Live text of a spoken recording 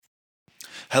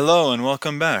Hello and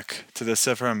welcome back to the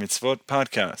Sefer HaMitzvot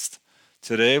podcast.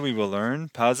 Today we will learn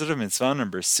positive mitzvah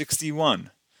number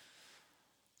 61.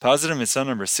 Positive mitzvah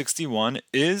number 61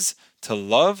 is to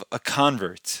love a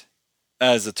convert.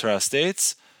 As the Torah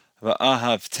states,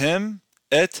 Va'ahavtem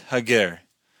et hager.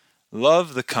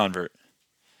 Love the convert.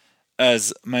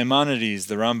 As Maimonides,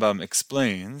 the Rambam,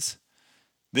 explains,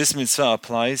 this mitzvah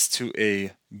applies to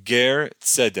a ger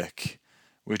tzedek,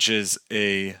 which is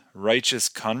a righteous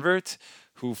convert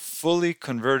who fully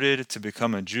converted to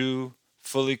become a Jew,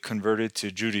 fully converted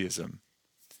to Judaism.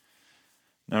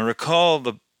 Now recall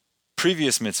the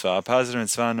previous mitzvah, positive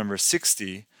mitzvah number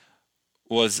 60,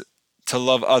 was to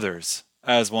love others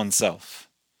as oneself.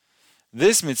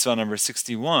 This mitzvah number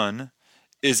 61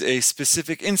 is a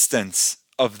specific instance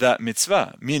of that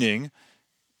mitzvah, meaning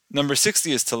number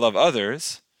 60 is to love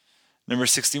others, number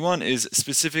 61 is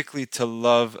specifically to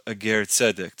love a ger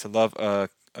tzedek, to love a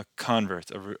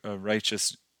convert, a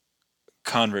righteous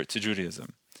convert to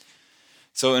Judaism.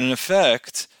 So in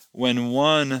effect, when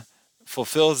one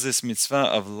fulfills this mitzvah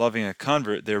of loving a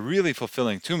convert, they're really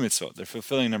fulfilling two mitzvot. They're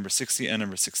fulfilling number 60 and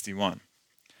number 61.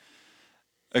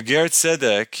 A ger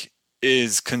tzedek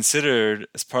is considered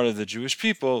as part of the Jewish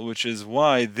people, which is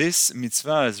why this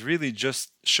mitzvah is really just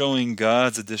showing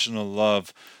God's additional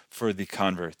love for the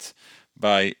convert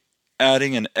by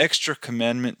adding an extra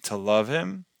commandment to love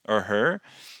him or her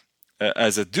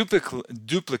as a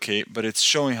duplicate, but it's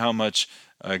showing how much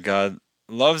God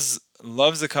loves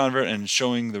the convert and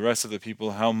showing the rest of the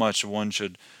people how much one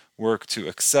should work to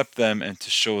accept them and to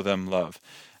show them love.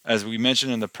 As we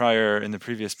mentioned in the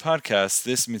previous podcast,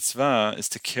 this mitzvah is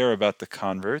to care about the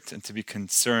convert and to be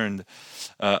concerned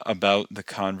about the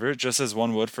convert, just as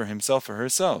one would for himself or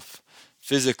herself,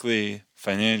 physically,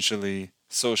 financially,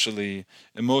 socially,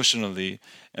 emotionally.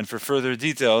 And for further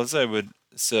details, I would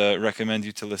recommend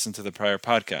you to listen to the prior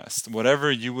podcast.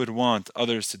 Whatever you would want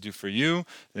others to do for you,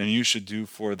 then you should do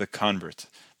for the convert.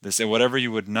 They say whatever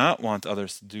you would not want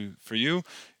others to do for you,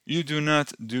 you do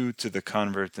not do to the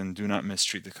convert, and do not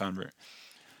mistreat the convert.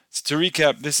 So to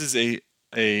recap, this is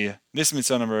this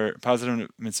mitzvah number, positive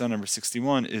mitzvah number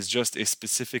 61, is just a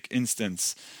specific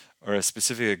instance or a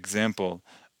specific example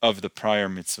of the prior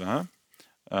mitzvah.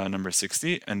 Number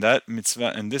 60, and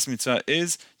this mitzvah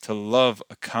is to love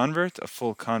a convert, a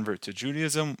full convert to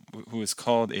Judaism, who is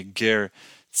called a ger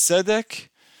tzedek.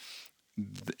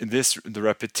 The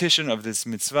repetition of this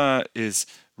mitzvah is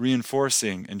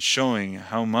reinforcing and showing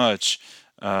how much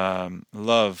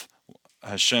love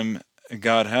Hashem,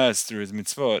 God, has through his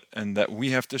mitzvot, and that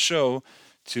we have to show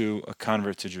to a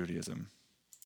convert to Judaism.